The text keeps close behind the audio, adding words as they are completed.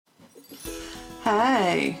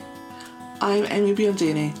Hey, I'm Amy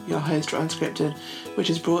Biondini, your host for Unscripted, which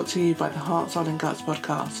is brought to you by the Heart, Soul and Guts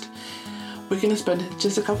podcast. We're going to spend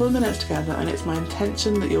just a couple of minutes together, and it's my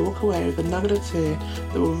intention that you'll walk away with a nugget or two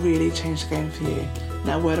that will really change the game for you.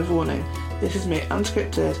 Now, word of warning, this is me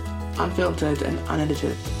unscripted, unfiltered and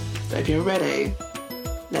unedited. So if you're ready,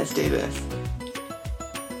 let's do this.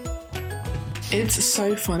 It's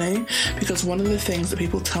so funny because one of the things that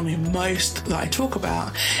people tell me most that I talk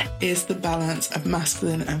about is the balance of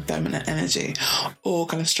masculine and feminine energy, or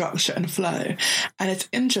kind of structure and flow. And it's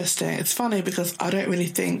interesting, it's funny because I don't really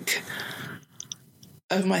think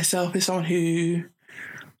of myself as someone who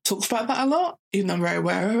talks about that a lot, even though I'm very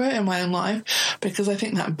aware of it in my own life, because I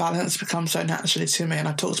think that balance becomes so naturally to me. And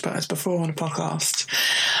I've talked about this before on a podcast.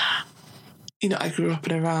 You know, I grew up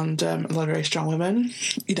and around a lot of very strong women,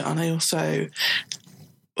 and I also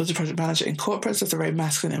was a project manager in corporate, so it's a very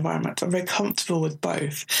masculine environment. So I'm very comfortable with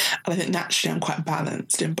both. And I think naturally I'm quite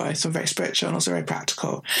balanced in both. So I'm very spiritual and also very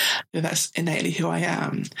practical. That's innately who I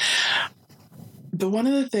am. But one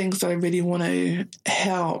of the things that I really want to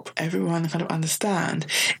help everyone kind of understand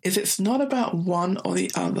is it's not about one or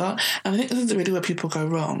the other. And I think this is really where people go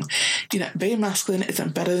wrong. Being masculine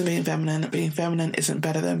isn't better than being feminine. Being feminine isn't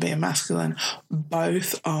better than being masculine.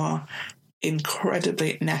 Both are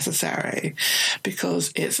incredibly necessary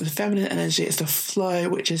because it's the feminine energy, it's the flow,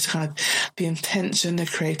 which is kind of the intention, the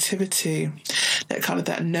creativity,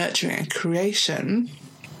 that nurturing and creation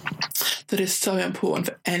that is so important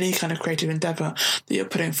for any kind of creative endeavour that you're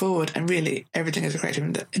putting forward. And really, everything is a creative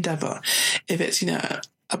endeavour. If it's, a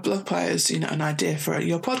blog post, an idea for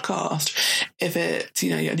your podcast, if it's,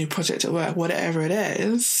 a new project at work, whatever it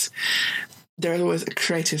is, there is always a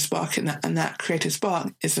creative spark in that, and that creative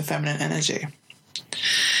spark is the feminine energy.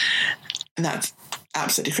 And that's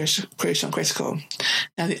absolutely crucial and critical.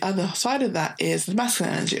 Now, the other side of that is the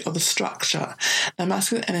masculine energy, or the structure. Now,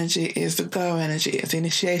 masculine energy is the go energy, it's the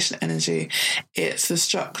initiation energy, it's the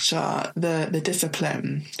structure, the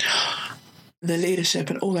discipline, the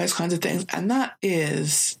leadership, and all those kinds of things. And that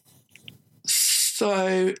is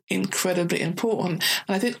so incredibly important,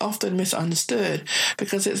 and I think often misunderstood,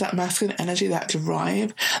 because it's that masculine energy, that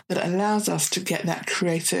drive, that allows us to get that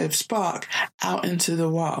creative spark out into the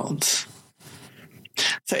world.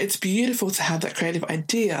 So it's beautiful to have that creative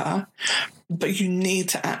idea, but you need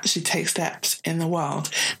to actually take steps in the world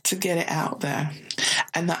to get it out there.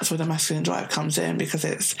 And that's where the masculine drive comes in, because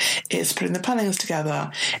it's putting the plannings together,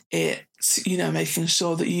 it's making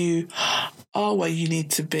sure that you are where you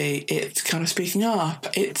need to be, it's kind of speaking up,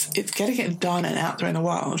 it's getting it done and out there in the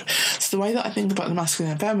world. So the way that I think about the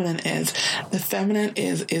masculine and feminine is, the feminine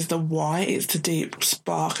is the why, it's the deep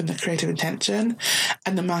spark and the creative intention,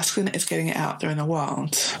 and the masculine is getting it out there in the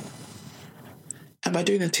world. And by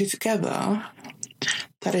doing the two together,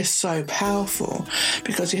 that is so powerful,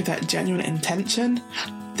 because you have that genuine intention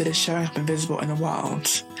that is showing up and visible in the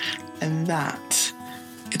world. And that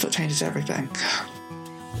is what changes everything.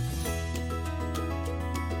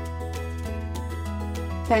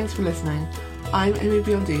 Thanks for listening. I'm Amy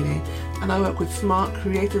Biondini, and I work with smart,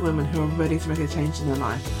 creative women who are ready to make a change in their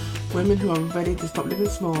life. Women who are ready to stop living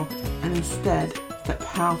small and instead step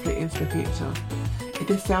powerfully into the future. If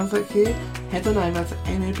this sounds like you, head on over to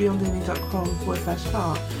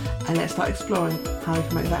amybiondini.com/heart and let's start exploring how we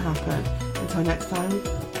can make that happen. Until next time,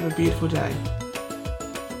 have a beautiful day.